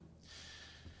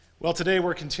Well, today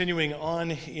we're continuing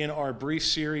on in our brief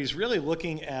series, really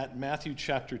looking at Matthew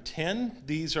chapter 10.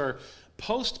 These are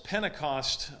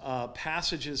post-Pentecost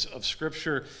passages of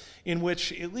Scripture in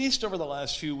which, at least over the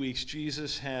last few weeks,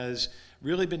 Jesus has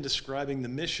really been describing the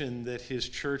mission that his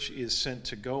church is sent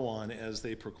to go on as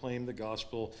they proclaim the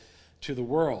gospel to the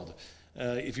world.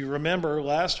 If you remember,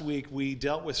 last week we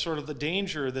dealt with sort of the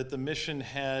danger that the mission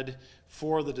had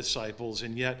for the disciples,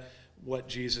 and yet what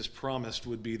Jesus promised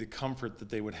would be the comfort that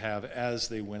they would have as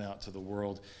they went out to the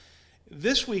world.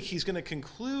 This week he's going to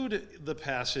conclude the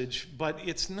passage, but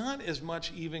it's not as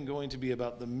much even going to be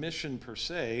about the mission per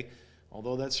se,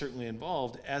 although that's certainly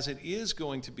involved, as it is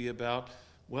going to be about,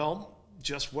 well,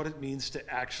 just what it means to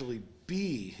actually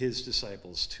be his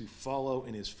disciples, to follow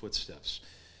in his footsteps.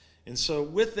 And so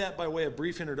with that, by way of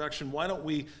brief introduction, why don't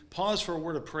we pause for a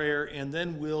word of prayer, and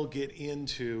then we'll get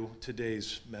into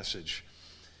today's message.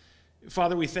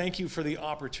 Father, we thank you for the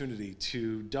opportunity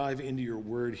to dive into your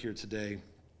word here today.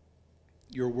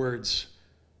 Your words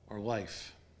are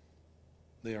life.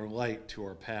 They are light to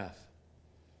our path.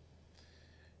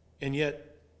 And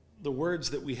yet, the words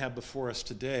that we have before us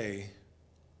today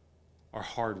are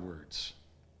hard words.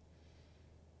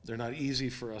 They're not easy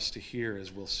for us to hear,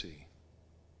 as we'll see.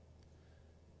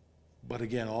 But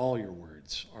again, all your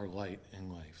words are light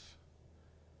and life.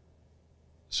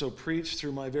 So preach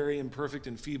through my very imperfect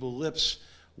and feeble lips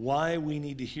why we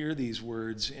need to hear these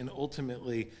words, and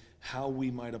ultimately how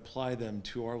we might apply them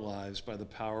to our lives by the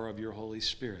power of your Holy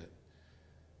Spirit.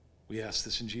 We ask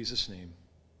this in Jesus' name.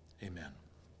 Amen.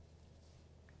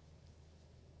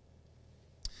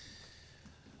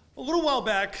 A little while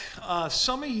back,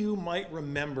 some of you might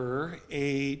remember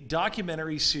a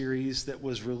documentary series that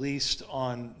was released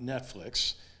on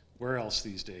Netflix. Where else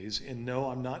these days? And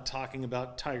no, I'm not talking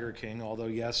about Tiger King, although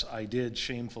yes, I did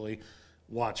shamefully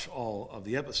watch all of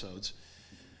the episodes.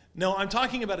 No, I'm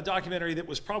talking about a documentary that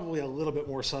was probably a little bit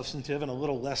more substantive and a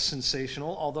little less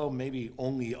sensational, although maybe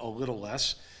only a little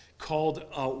less, called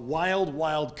Wild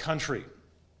Wild Country.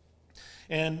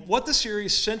 And what the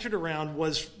series centered around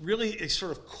was really a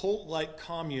sort of cult-like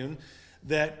commune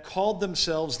that called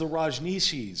themselves the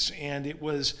Rajneeshis, and it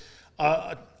was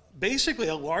basically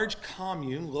a large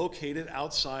commune located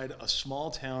outside a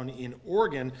small town in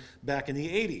Oregon back in the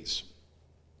 80s.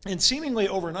 And seemingly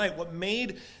overnight, what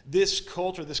made this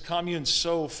cult or this commune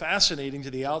so fascinating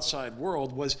to the outside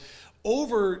world was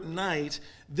overnight,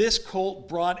 this cult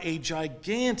bought a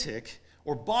gigantic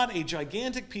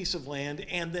piece of land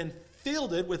and then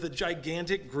filled it with a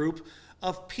gigantic group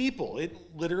of people. It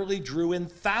literally drew in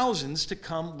thousands to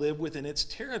come live within its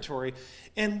territory.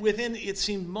 And within, it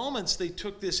seemed, moments, they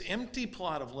took this empty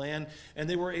plot of land and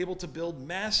they were able to build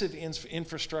massive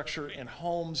infrastructure and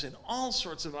homes and all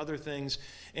sorts of other things.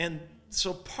 And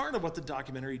so part of what the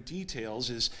documentary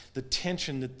details is the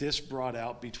tension that this brought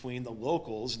out between the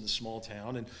locals in the small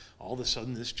town and all of a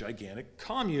sudden this gigantic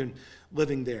commune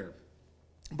living there.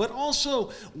 But also,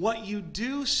 what you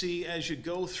do see as you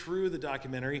go through the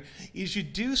documentary is you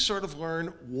do sort of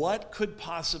learn what could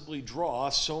possibly draw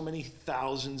so many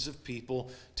thousands of people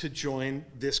to join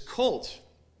this cult.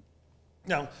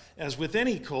 Now, as with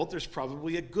any cult, there's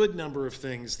probably a good number of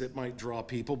things that might draw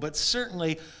people, but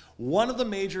certainly one of the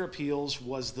major appeals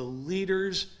was the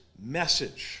leader's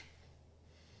message.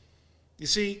 You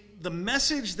see, the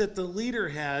message that the leader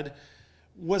had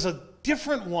was a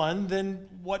different one than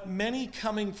what many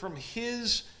coming from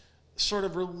his sort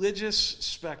of religious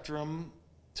spectrum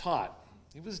taught.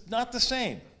 It was not the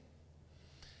same.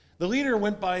 The leader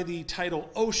went by the title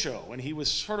Osho, and he was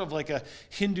sort of like a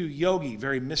Hindu yogi,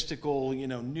 very mystical,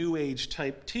 New Age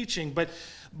type teaching.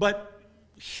 But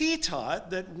he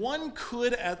taught that one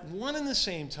could, at one and the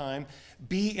same time,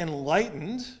 be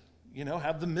enlightened,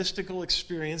 have the mystical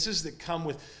experiences that come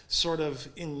with sort of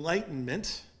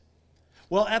enlightenment,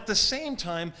 while at the same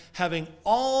time having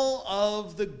all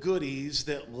of the goodies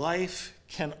that life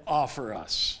can offer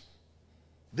us.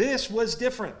 This was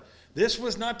different. This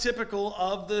was not typical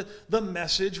of the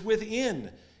message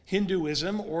within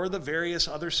Hinduism or the various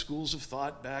other schools of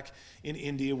thought back in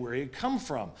India where he had come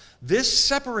from. This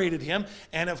separated him,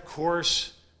 and of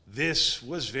course, this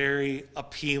was very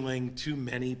appealing to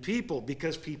many people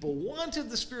because people wanted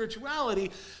the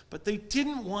spirituality, but they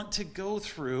didn't want to go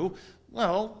through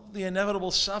the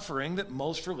inevitable suffering that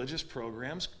most religious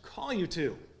programs call you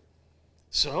to.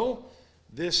 So,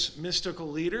 this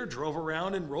mystical leader drove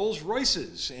around in Rolls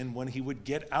Royces, and when he would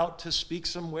get out to speak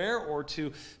somewhere or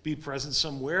to be present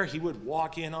somewhere, he would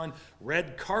walk in on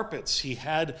red carpets. He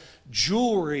had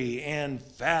jewelry and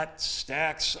fat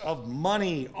stacks of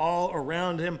money all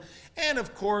around him, and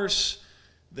of course,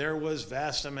 there was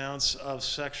vast amounts of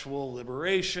sexual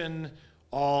liberation,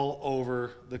 all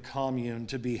over the commune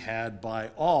to be had by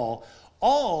all.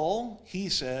 All, he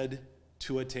said,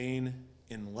 to attain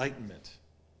enlightenment.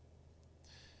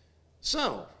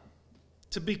 So,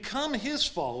 to become his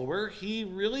follower, he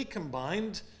really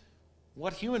combined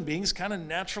what human beings kind of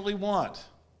naturally want.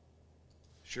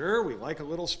 Sure, we like a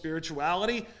little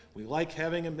spirituality, we like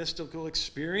having a mystical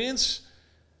experience,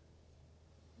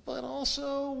 but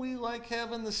also we like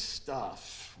having the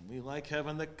stuff. We like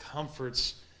having the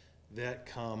comforts that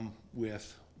come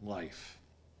with life.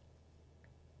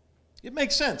 It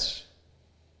makes sense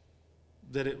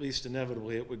that at least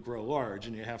inevitably it would grow large,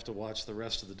 and you have to watch the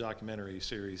rest of the documentary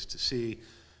series to see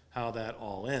how that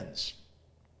all ends.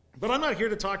 But I'm not here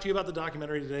to talk to you about the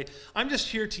documentary today. I'm just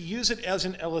here to use it as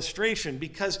an illustration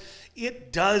because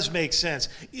it does make sense.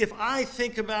 If I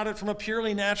think about it from a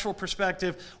purely natural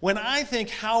perspective, when I think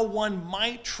how one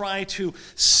might try to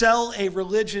sell a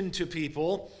religion to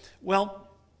people, well,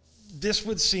 this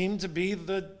would seem to be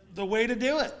the way to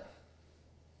do it.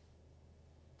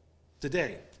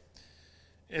 Today,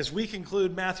 as we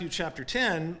conclude Matthew chapter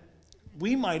 10,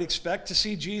 we might expect to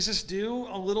see Jesus do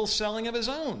a little selling of his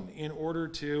own in order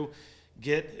to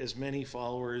get as many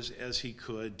followers as he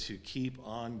could to keep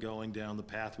on going down the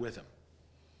path with him.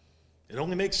 It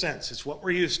only makes sense. It's what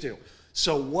we're used to.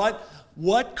 So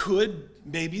what could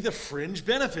maybe the fringe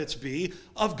benefits be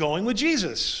of going with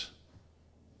Jesus?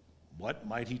 What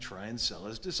might he try and sell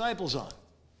his disciples on?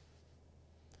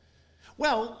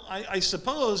 Well, I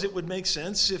suppose it would make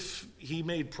sense if he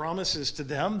made promises to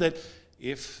them that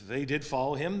if they did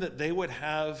follow him, that they would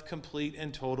have complete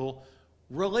and total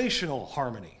relational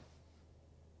harmony.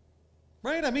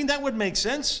 Right? I mean, that would make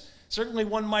sense. Certainly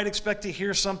one might expect to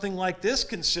hear something like this,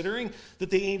 considering that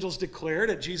the angels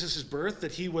declared at Jesus' birth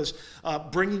that he was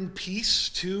bringing peace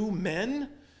to men.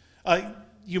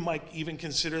 You might even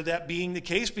consider that being the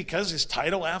case because his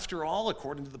title, after all,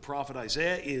 according to the prophet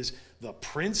Isaiah, is the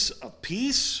Prince of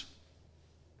Peace.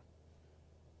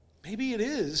 Maybe it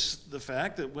is the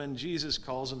fact that when Jesus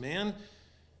calls a man,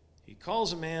 he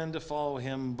calls a man to follow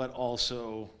him, but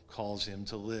also calls him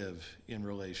to live in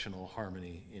relational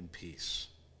harmony in peace.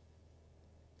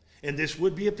 And this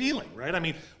would be appealing, right? I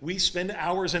mean, we spend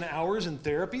hours and hours in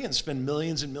therapy and spend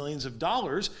millions and millions of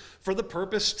dollars for the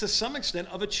purpose, to some extent,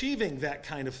 of achieving that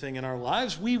kind of thing in our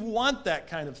lives. We want that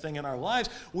kind of thing in our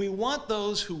lives. We want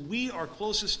those who we are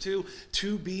closest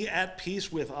to be at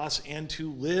peace with us and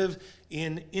to live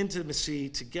in intimacy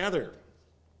together.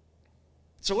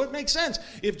 So it makes sense.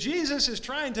 If Jesus is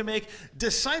trying to make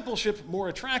discipleship more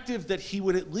attractive, that he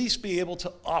would at least be able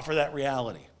to offer that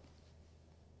reality.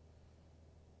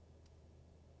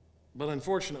 But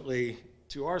unfortunately,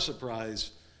 to our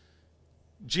surprise,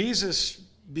 Jesus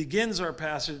begins our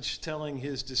passage telling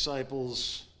his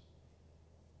disciples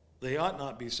they ought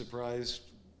not be surprised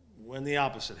when the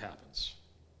opposite happens.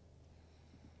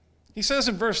 He says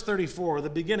in verse 34, the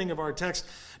beginning of our text,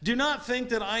 "Do not think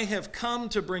that I have come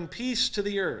to bring peace to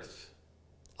the earth.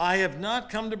 I have not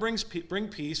come to bring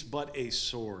peace, but a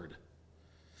sword.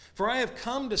 For I have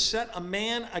come to set a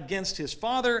man against his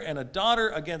father, and a daughter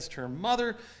against her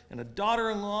mother, and a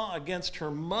daughter-in-law against her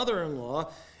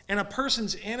mother-in-law, and a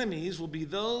person's enemies will be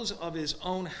those of his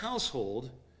own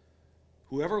household.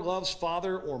 Whoever loves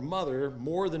father or mother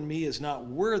more than me is not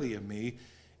worthy of me,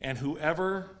 and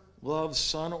whoever loves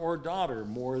son or daughter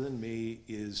more than me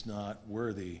is not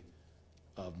worthy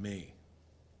of me."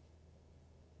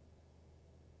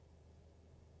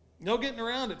 No getting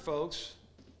around it, folks.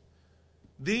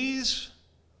 These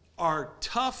are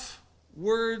tough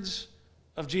words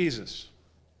of Jesus,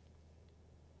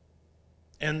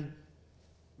 and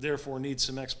therefore need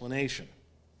some explanation.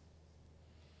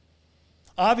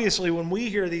 Obviously, when we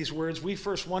hear these words, we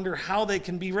first wonder how they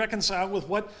can be reconciled with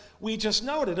what we just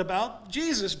noted about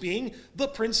Jesus being the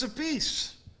Prince of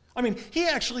Peace. I mean, he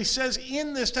actually says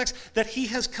in this text that he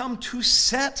has come to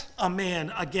set a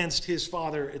man against his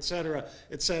father, etc.,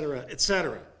 etc.,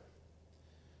 etc.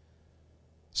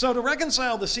 So to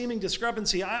reconcile the seeming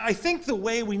discrepancy, I think the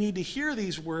way we need to hear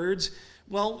these words,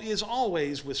 well, is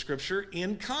always with Scripture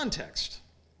in context.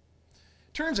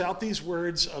 Turns out these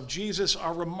words of Jesus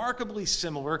are remarkably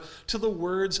similar to the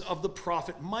words of the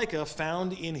prophet Micah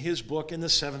found in his book in the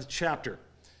 7th chapter.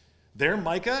 There,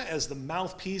 Micah, as the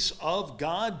mouthpiece of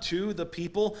God to the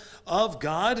people of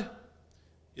God,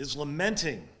 is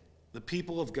lamenting the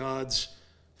people of God's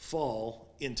fall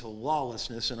into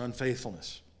lawlessness and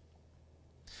unfaithfulness.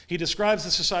 He describes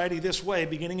the society this way,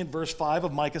 beginning in verse 5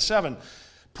 of Micah 7.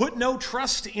 "Put no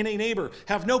trust in a neighbor.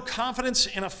 Have no confidence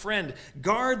in a friend.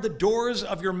 Guard the doors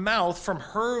of your mouth from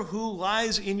her who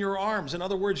lies in your arms." In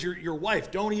other words, your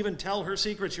wife. Don't even tell her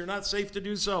secrets. You're not safe to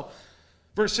do so.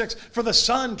 Verse 6, for the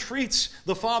son treats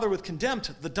the father with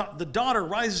contempt. The daughter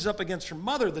rises up against her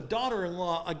mother, the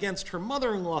daughter-in-law against her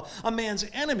mother-in-law. A man's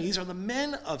enemies are the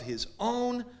men of his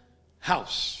own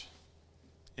house.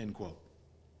 End quote.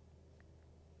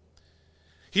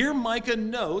 Here Micah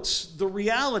notes the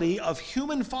reality of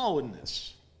human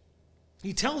fallenness.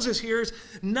 He tells his hearers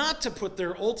not to put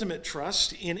their ultimate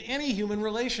trust in any human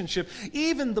relationship,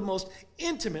 even the most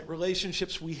intimate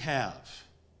relationships we have.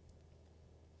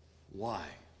 Why?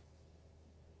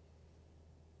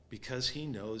 Because he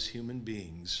knows human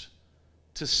beings,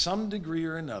 to some degree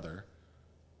or another,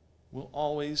 will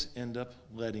always end up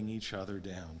letting each other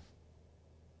down.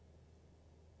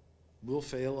 We'll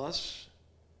fail us.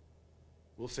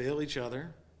 We'll fail each other.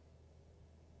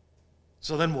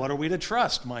 So then what are we to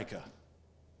trust, Micah?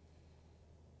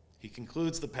 He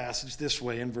concludes the passage this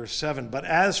way in verse 7. But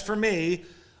as for me,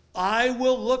 I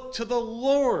will look to the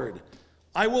Lord.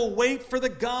 I will wait for the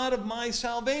God of my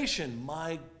salvation.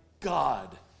 My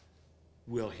God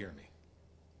will hear me.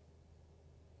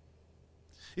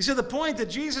 You see, the point that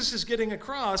Jesus is getting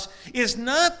across is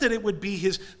not that it would be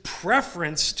his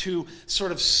preference to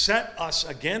sort of set us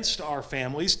against our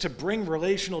families, to bring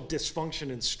relational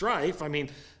dysfunction and strife. I mean,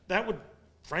 that would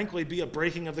frankly be a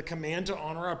breaking of the command to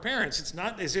honor our parents. It's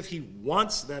not as if he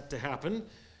wants that to happen,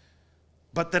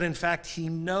 but that in fact he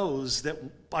knows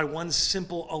that by one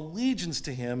simple allegiance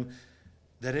to him,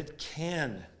 that it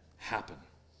can happen.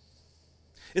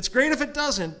 It's great if it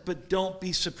doesn't, but don't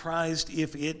be surprised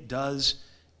if it does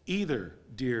either,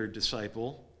 dear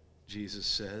disciple, Jesus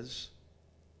says.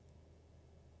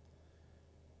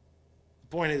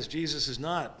 The point is, Jesus is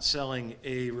not selling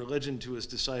a religion to his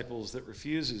disciples that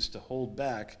refuses to hold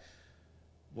back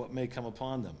what may come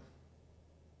upon them.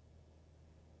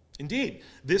 Indeed,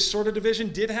 this sort of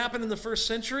division did happen in the first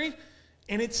century,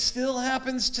 and it still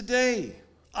happens today.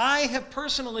 I have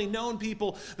personally known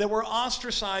people that were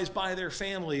ostracized by their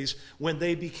families when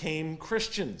they became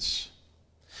Christians.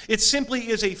 It simply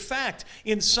is a fact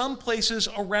in some places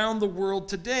around the world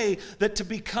today that to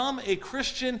become a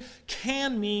Christian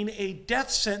can mean a death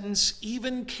sentence,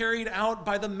 even carried out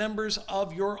by the members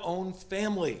of your own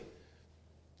family.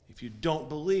 If you don't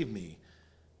believe me,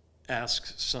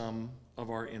 ask some of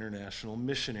our international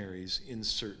missionaries in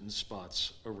certain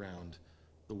spots around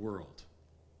the world.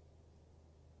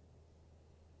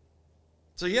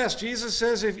 So yes, Jesus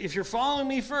says, if you're following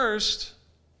me first,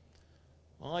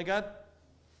 well, I got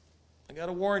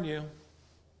to warn you,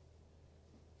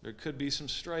 there could be some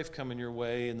strife coming your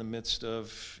way in the midst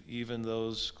of even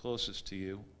those closest to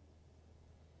you.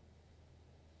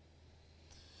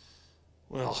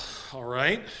 Well, all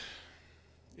right.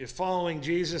 If following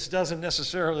Jesus doesn't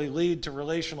necessarily lead to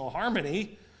relational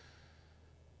harmony,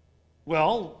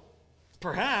 well,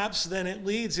 perhaps then it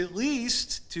leads at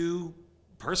least to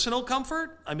personal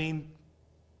comfort. I mean,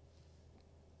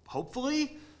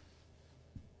 hopefully.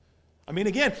 I mean,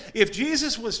 again, if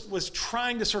Jesus was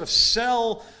trying to sort of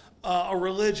sell a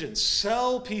religion,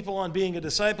 sell people on being a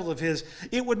disciple of his,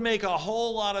 it would make a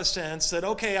whole lot of sense that,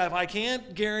 okay, if I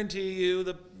can't guarantee you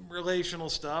the relational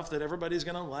stuff that everybody's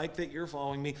going to like that you're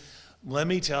following me, let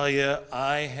me tell you,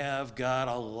 I have got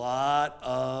a lot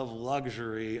of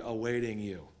luxury awaiting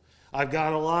you. I've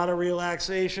got a lot of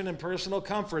relaxation and personal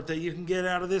comfort that you can get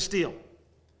out of this deal.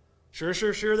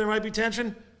 Sure, there might be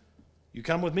tension. You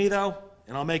come with me, though,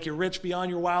 and I'll make you rich beyond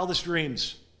your wildest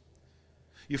dreams.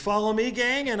 You follow me,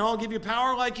 gang, and I'll give you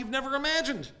power like you've never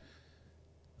imagined.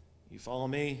 You follow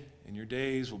me, and your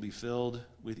days will be filled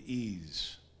with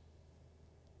ease.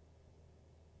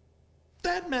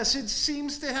 That message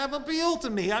seems to have appeal to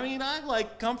me. I mean, I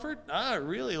like comfort. I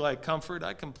really like comfort.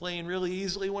 I complain really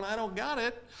easily when I don't got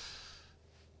it.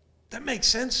 That makes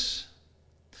sense.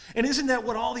 And isn't that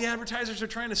what all the advertisers are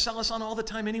trying to sell us on all the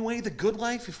time anyway? The good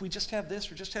life, if we just have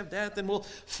this or just have that, then we'll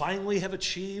finally have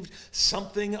achieved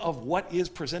something of what is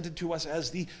presented to us as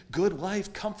the good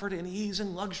life, comfort and ease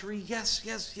and luxury.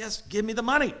 Yes, give me the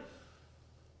money.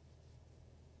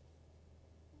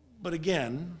 But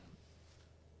again,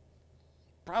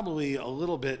 probably a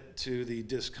little bit to the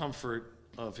discomfort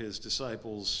of his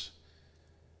disciples,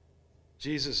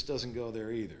 Jesus doesn't go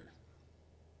there either.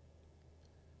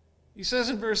 He says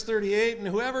in verse 38, and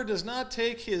whoever does not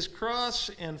take his cross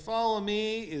and follow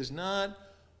me is not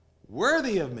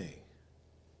worthy of me.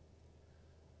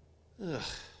 Ugh.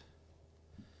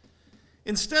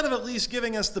 Instead of at least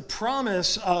giving us the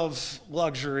promise of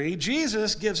luxury,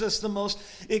 Jesus gives us the most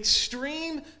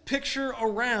extreme picture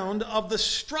around of the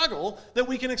struggle that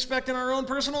we can expect in our own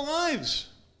personal lives.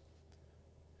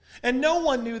 And no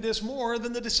one knew this more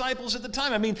than the disciples at the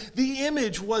time. I mean, the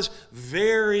image was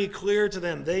very clear to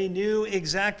them. They knew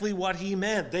exactly what he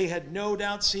meant. They had no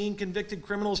doubt seen convicted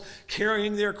criminals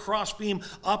carrying their crossbeam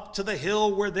up to the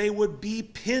hill where they would be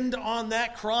pinned on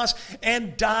that cross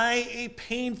and die a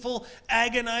painful,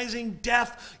 agonizing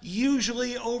death,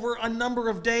 usually over a number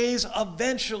of days,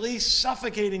 eventually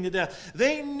suffocating to death.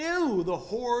 They knew the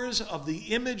horrors of the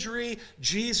imagery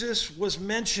Jesus was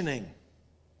mentioning.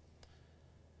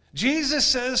 Jesus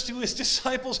says to his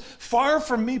disciples, far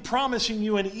from me promising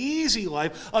you an easy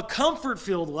life, a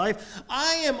comfort-filled life,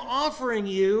 I am offering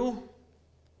you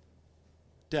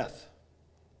death.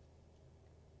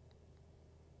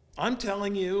 I'm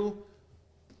telling you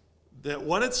that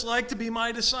what it's like to be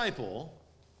my disciple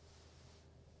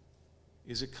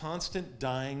is a constant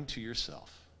dying to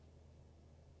yourself.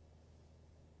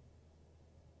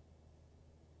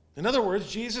 In other words,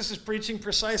 Jesus is preaching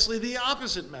precisely the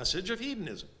opposite message of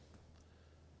hedonism.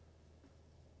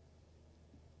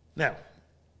 Now,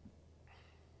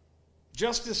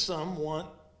 just as some want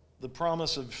the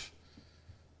promise of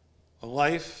a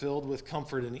life filled with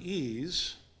comfort and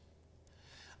ease,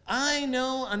 I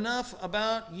know enough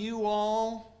about you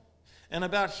all and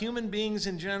about human beings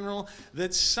in general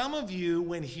that some of you,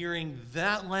 when hearing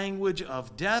that language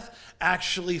of death,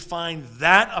 actually find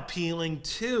that appealing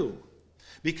too.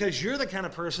 Because you're the kind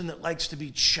of person that likes to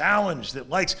be challenged, that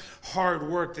likes hard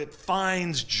work, that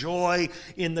finds joy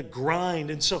in the grind.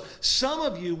 And so some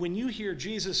of you, when you hear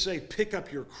Jesus say, pick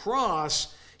up your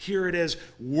cross, hear it as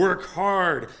work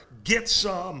hard, get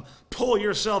some, pull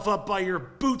yourself up by your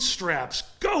bootstraps,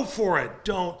 go for it,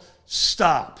 don't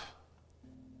stop.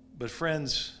 But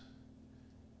friends,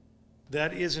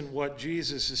 that isn't what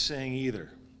Jesus is saying either.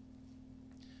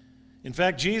 In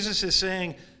fact, Jesus is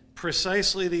saying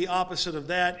precisely the opposite of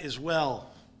that as well.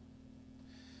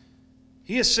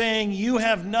 He is saying you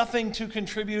have nothing to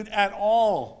contribute at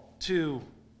all to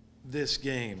this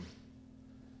game.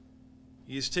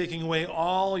 He is taking away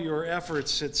all your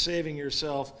efforts at saving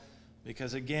yourself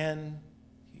because, again,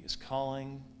 he is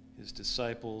calling his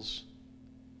disciples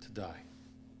to die.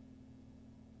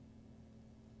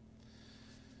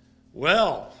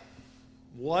 Well,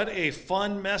 what a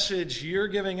fun message you're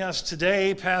giving us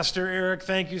today, Pastor Erick.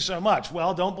 Thank you so much.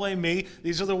 Well, don't blame me.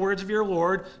 These are the words of your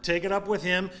Lord. Take it up with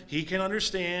him. He can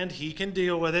understand. He can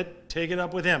deal with it. Take it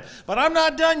up with him. But I'm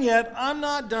not done yet. I'm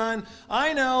not done.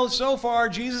 I know so far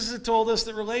Jesus has told us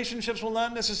that relationships will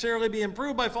not necessarily be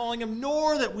improved by following him,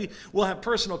 nor that we will have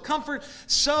personal comfort.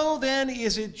 So then,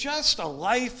 is it just a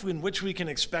life in which we can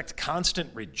expect constant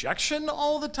rejection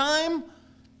all the time?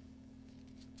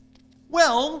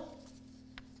 Well,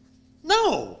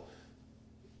 no.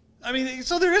 I mean,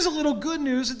 so there is a little good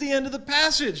news at the end of the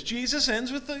passage. Jesus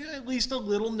ends with at least a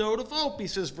little note of hope. He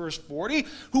says, verse 40,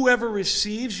 whoever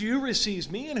receives you receives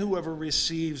me, and whoever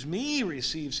receives me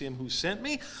receives him who sent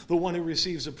me. The one who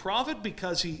receives a prophet,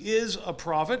 because he is a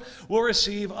prophet, will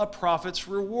receive a prophet's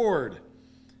reward.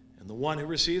 And the one who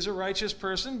receives a righteous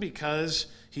person, because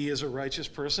he is a righteous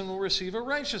person, will receive a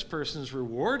righteous person's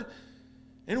reward.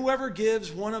 And whoever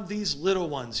gives one of these little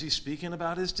ones, he's speaking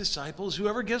about his disciples,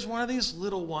 whoever gives one of these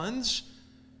little ones,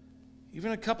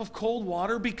 even a cup of cold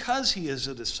water, because he is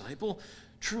a disciple,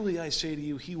 truly I say to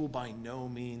you, he will by no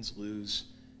means lose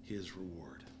his reward.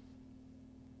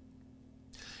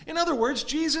 In other words,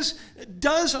 Jesus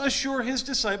does assure his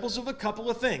disciples of a couple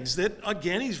of things. That,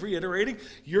 again, he's reiterating,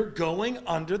 you're going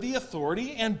under the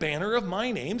authority and banner of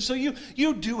my name, so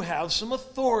you do have some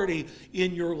authority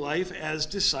in your life as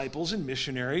disciples and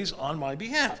missionaries on my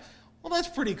behalf. Well, that's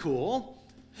pretty cool.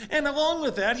 And along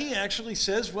with that, he actually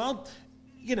says, well,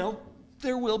 you know,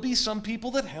 there will be some people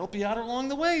that help you out along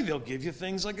the way. They'll give you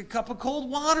things like a cup of cold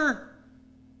water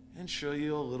and show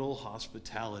you a little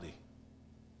hospitality.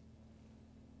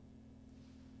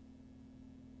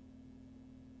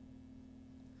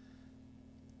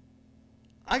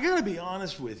 I got to be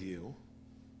honest with you.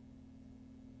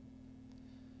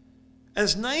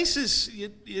 As nice as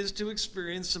it is to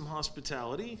experience some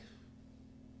hospitality,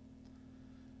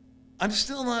 I'm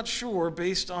still not sure,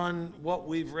 based on what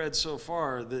we've read so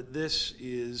far, that this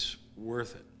is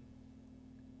worth it.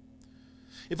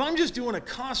 If I'm just doing a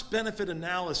cost-benefit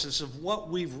analysis of what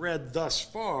we've read thus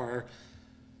far,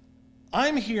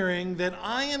 I'm hearing that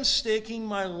I am staking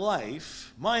my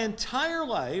life, my entire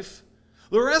life,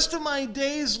 the rest of my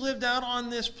days lived out on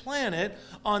this planet,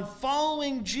 on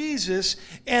following Jesus,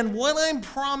 and what I'm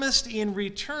promised in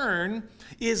return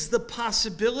is the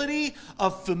possibility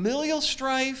of familial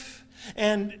strife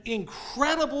and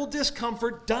incredible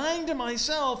discomfort, dying to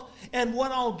myself, and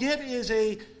what I'll get is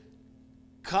a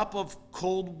cup of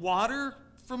cold water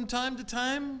from time to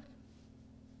time.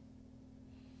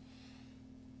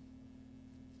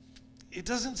 it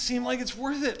doesn't seem like it's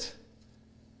worth it.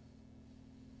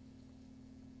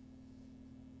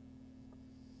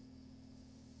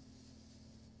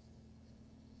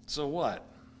 So what?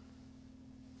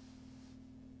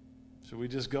 Should we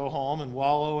just go home and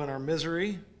wallow in our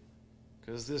misery?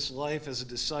 Because this life as a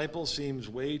disciple seems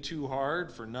way too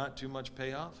hard for not too much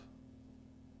payoff?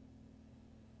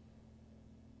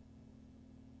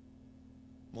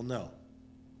 Well, no.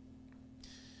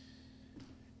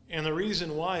 And the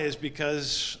reason why is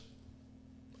because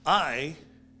I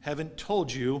haven't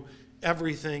told you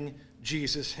everything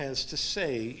Jesus has to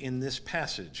say in this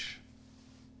passage.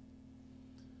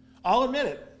 I'll admit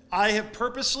it. I have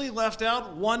purposely left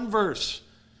out one verse.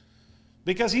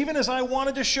 Because even as I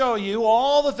wanted to show you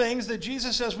all the things that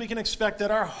Jesus says we can expect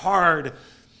that are hard,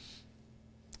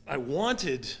 I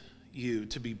wanted you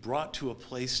to be brought to a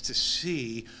place to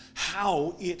see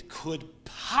how it could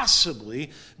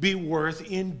possibly be worth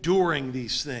enduring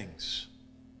these things.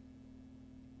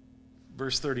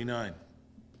 Verse 39.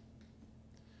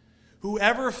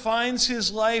 Whoever finds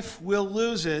his life will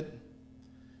lose it,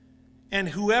 and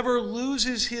whoever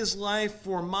loses his life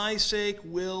for my sake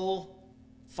will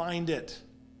find it.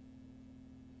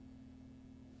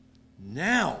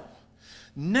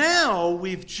 Now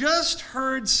we've just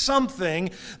heard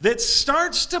something that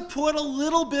starts to put a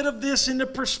little bit of this into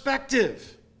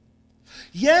perspective.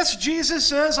 Yes, Jesus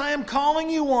says, I am calling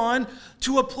you on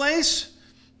to a place,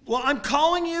 I'm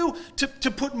calling you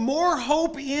to put more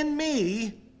hope in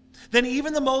me than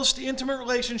even the most intimate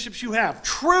relationships you have.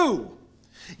 True.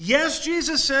 Yes,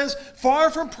 Jesus says, far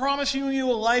from promising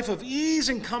you a life of ease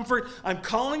and comfort, I'm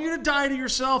calling you to die to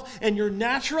yourself and your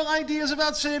natural ideas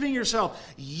about saving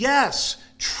yourself. Yes,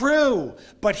 true.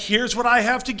 But here's what I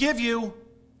have to give you.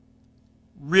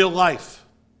 Real life.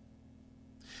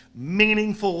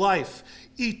 Meaningful life.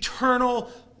 Eternal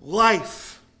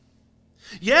life.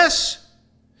 Yes,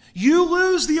 you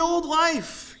lose the old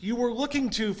life you were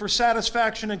looking to for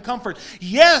satisfaction and comfort.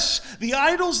 Yes, the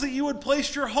idols that you had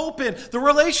placed your hope in, the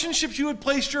relationships you had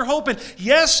placed your hope in.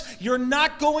 Yes, you're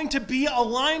not going to be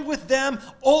aligned with them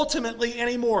ultimately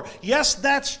anymore. Yes,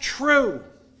 that's true.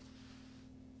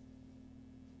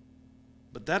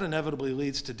 But that inevitably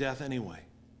leads to death anyway.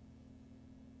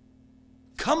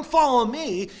 Come follow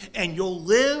me and you'll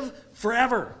live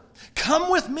forever. Come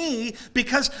with me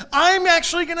because I'm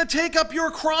actually going to take up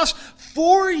your cross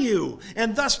for you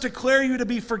and thus declare you to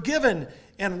be forgiven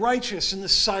and righteous in the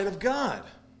sight of God.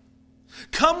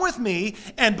 Come with me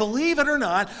and believe it or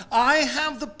not, I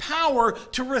have the power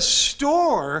to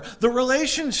restore the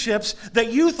relationships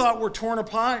that you thought were torn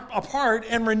apart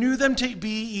and renew them to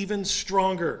be even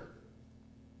stronger.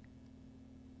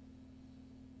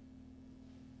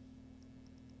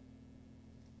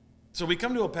 So we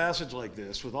come to a passage like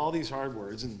this with all these hard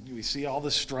words, and we see all the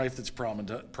strife that's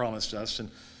promised us, and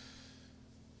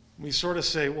we sort of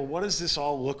say, well, what does this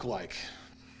all look like?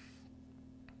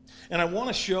 And I want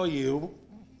to show you,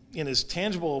 in as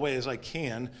tangible a way as I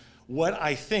can, what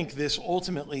I think this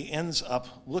ultimately ends up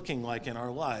looking like in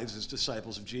our lives as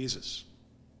disciples of Jesus.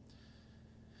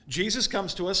 Jesus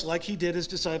comes to us like he did his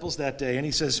disciples that day, and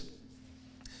he says,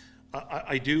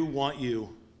 I do want you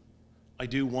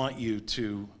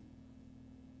to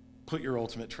put your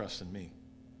ultimate trust in me.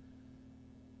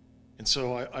 And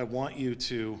so I want you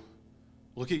to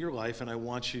look at your life and I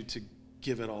want you to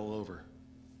give it all over.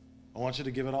 I want you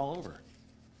to give it all over.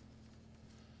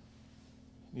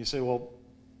 And you say, well,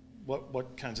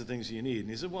 what kinds of things do you need? And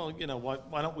he said, well,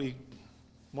 why don't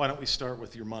we start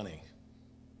with your money?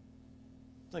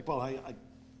 Like, well, I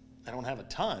don't have a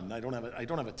ton. I don't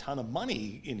have a ton of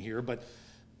money in here, but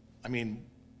I mean,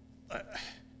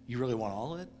 you really want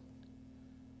all of it?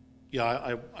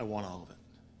 Yeah, I want all of it.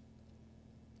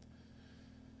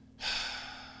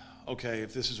 Okay,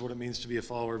 if this is what it means to be a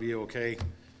follower of you, okay,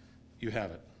 you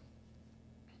have it.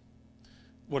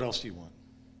 What else do you want?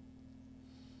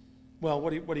 Well,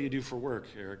 what do you do for work,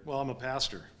 Eric? Well, I'm a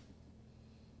pastor.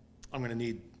 I'm going to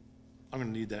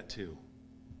need that too.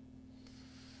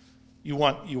 You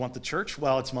want the church?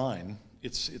 Well, it's mine.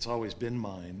 It's always been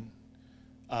mine.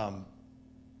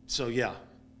 So yeah,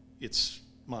 it's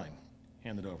mine.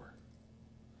 Hand it over.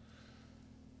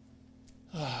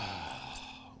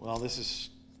 Well, this is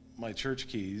my church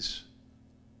keys,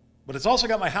 but it's also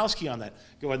got my house key on that.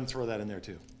 Go ahead and throw that in there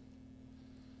too.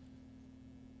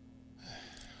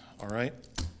 All right.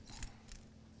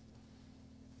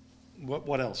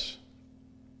 What else?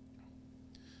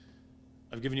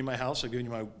 I've given you my house, I've given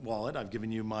you my wallet, I've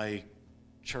given you my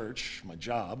church, my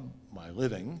job, my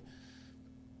living.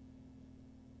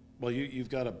 Well, you've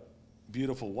got a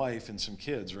beautiful wife and some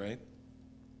kids, right?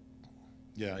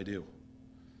 Yeah, I do.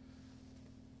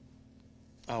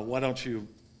 why don't you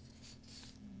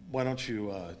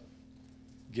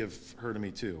give her to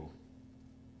me too?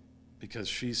 Because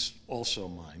she's also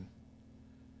mine.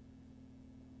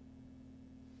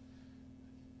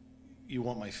 You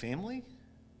want my family?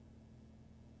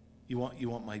 You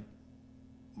want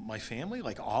my family,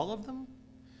 like all of them?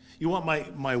 You want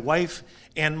my wife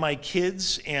and my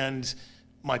kids and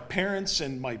my parents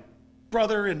and my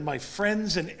brother and my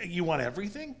friends, and you want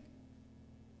everything?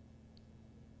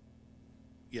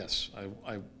 Yes,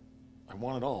 I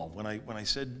want it all. When I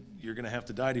said you're going to have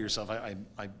to die to yourself, I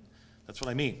that's what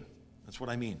I mean. That's what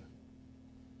I mean.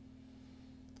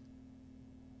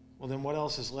 Well, then what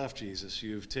else is left, Jesus?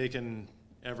 You've taken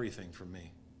everything from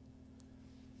me.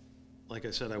 Like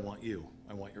I said, I want you.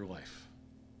 I want your life.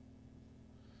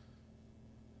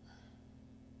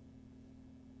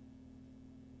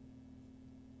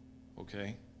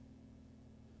 Okay?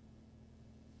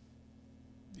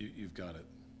 You've got it.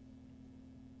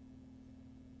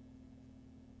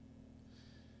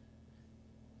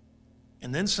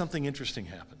 And then something interesting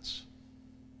happens.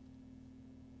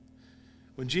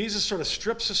 When Jesus sort of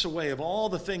strips us away of all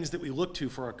the things that we look to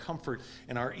for our comfort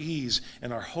and our ease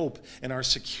and our hope and our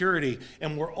security,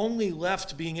 and we're only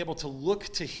left being able to look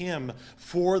to him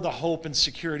for the hope and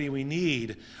security we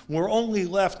need, we're only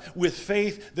left with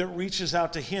faith that reaches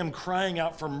out to him, crying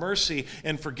out for mercy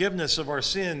and forgiveness of our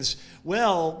sins,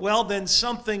 well, then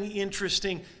something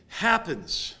interesting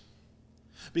happens.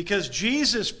 Because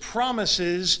Jesus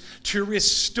promises to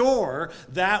restore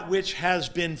that which has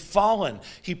been fallen.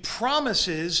 He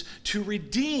promises to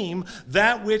redeem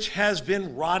that which has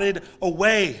been rotted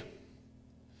away.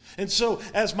 And so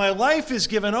as my life is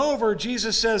given over,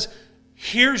 Jesus says,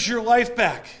 here's your life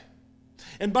back.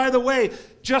 And by the way,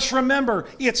 just remember,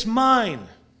 it's mine.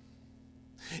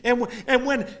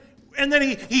 And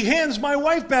then he hands my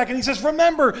wife back and he says,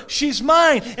 remember, she's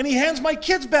mine. And he hands my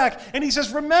kids back and he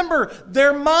says, remember,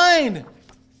 they're mine.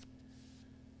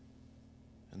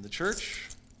 And the church,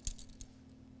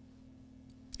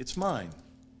 it's mine.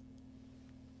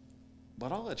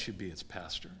 But I'll let you be its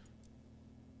pastor.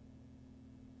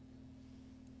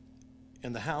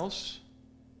 And the house,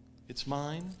 it's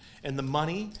mine. And the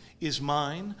money is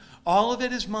mine. All of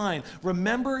it is mine.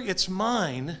 Remember, it's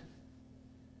mine.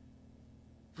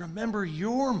 Remember,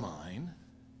 you're mine.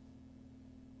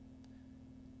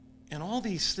 And all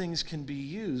these things can be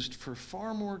used for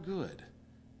far more good.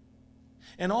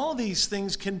 And all these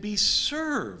things can be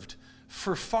served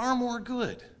for far more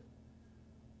good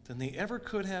than they ever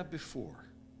could have before.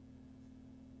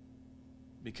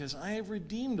 Because I have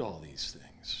redeemed all these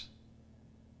things.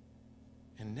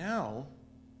 And now,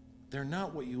 they're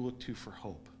not what you look to for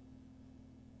hope.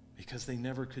 Because they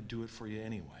never could do it for you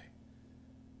anyway.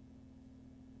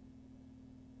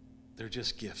 They're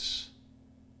just gifts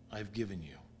I've given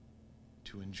you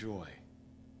to enjoy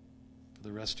for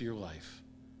the rest of your life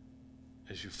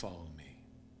as you follow me.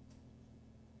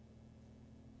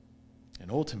 And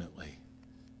ultimately,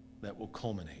 that will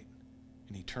culminate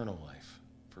in eternal life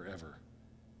forever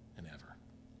and ever.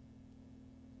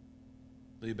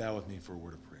 Will you bow with me for a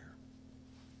word of prayer?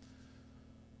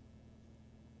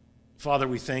 Father,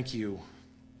 we thank you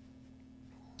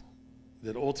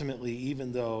that ultimately,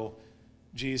 even though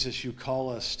Jesus, you call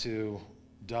us to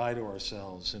die to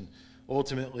ourselves, and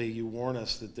ultimately you warn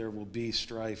us that there will be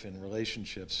strife in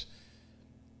relationships,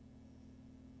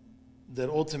 that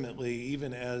ultimately,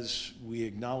 even as we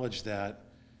acknowledge that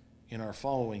in our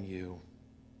following you,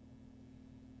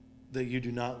 that you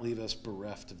do not leave us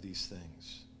bereft of these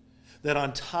things. That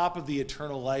on top of the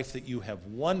eternal life that you have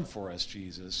won for us,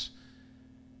 Jesus,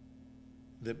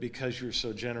 that because you're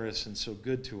so generous and so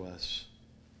good to us,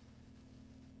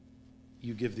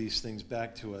 you give these things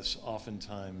back to us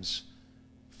oftentimes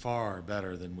far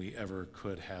better than we ever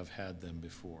could have had them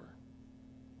before.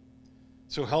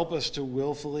 So help us to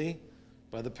willfully,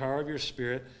 by the power of your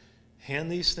Spirit,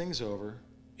 hand these things over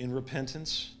in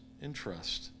repentance and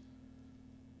trust.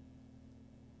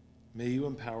 May you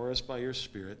empower us by your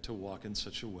Spirit to walk in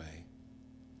such a way.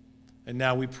 And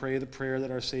now we pray the prayer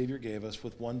that our Savior gave us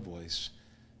with one voice,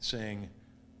 saying,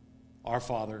 Our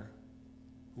Father,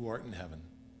 who art in heaven,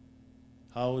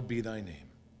 hallowed be thy name.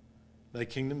 Thy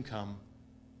kingdom come,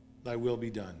 thy will be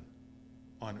done,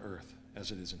 on earth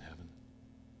as it is in heaven.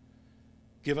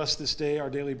 Give us this day our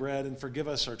daily bread, and forgive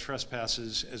us our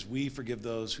trespasses as we forgive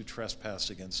those who trespass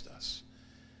against us.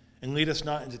 And lead us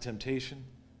not into temptation,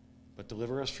 but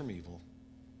deliver us from evil.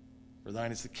 For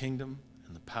thine is the kingdom,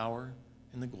 and the power,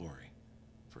 and the glory,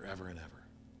 forever and ever.